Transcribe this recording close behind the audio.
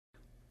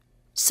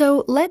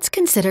So let's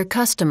consider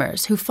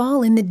customers who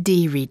fall in the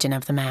D region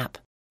of the map.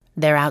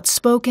 They're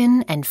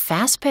outspoken and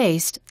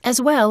fast-paced,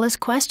 as well as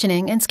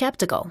questioning and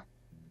skeptical.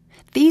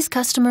 These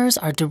customers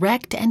are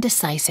direct and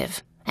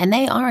decisive, and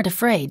they aren't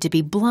afraid to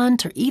be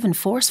blunt or even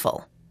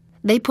forceful.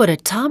 They put a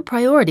top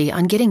priority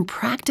on getting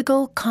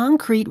practical,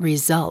 concrete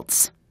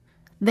results.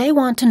 They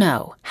want to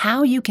know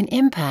how you can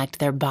impact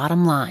their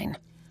bottom line.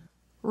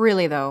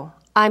 Really, though,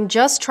 I'm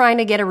just trying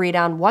to get a read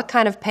on what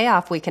kind of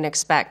payoff we can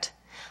expect.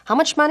 How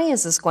much money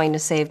is this going to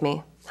save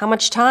me? How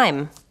much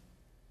time?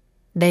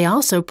 They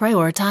also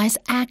prioritize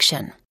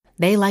action.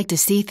 They like to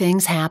see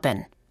things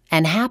happen,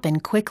 and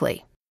happen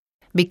quickly.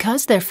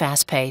 Because they're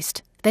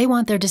fast-paced, they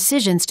want their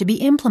decisions to be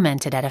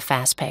implemented at a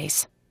fast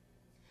pace.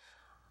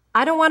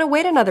 I don't want to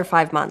wait another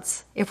 5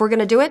 months. If we're going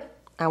to do it,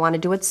 I want to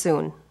do it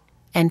soon.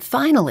 And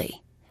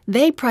finally,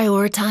 they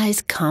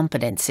prioritize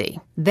competency.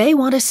 They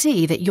want to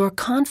see that you're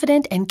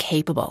confident and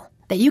capable,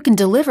 that you can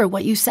deliver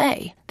what you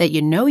say, that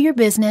you know your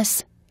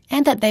business,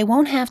 and that they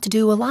won't have to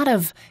do a lot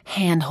of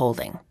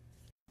hand-holding.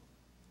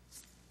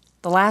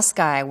 The last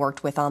guy I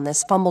worked with on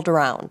this fumbled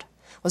around,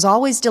 was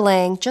always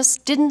delaying,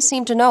 just didn't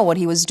seem to know what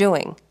he was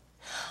doing.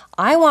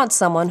 I want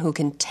someone who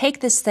can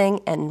take this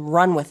thing and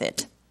run with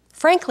it.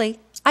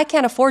 Frankly, I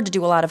can't afford to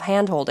do a lot of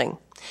hand-holding.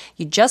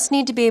 You just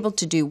need to be able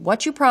to do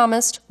what you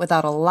promised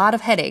without a lot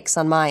of headaches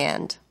on my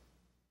end.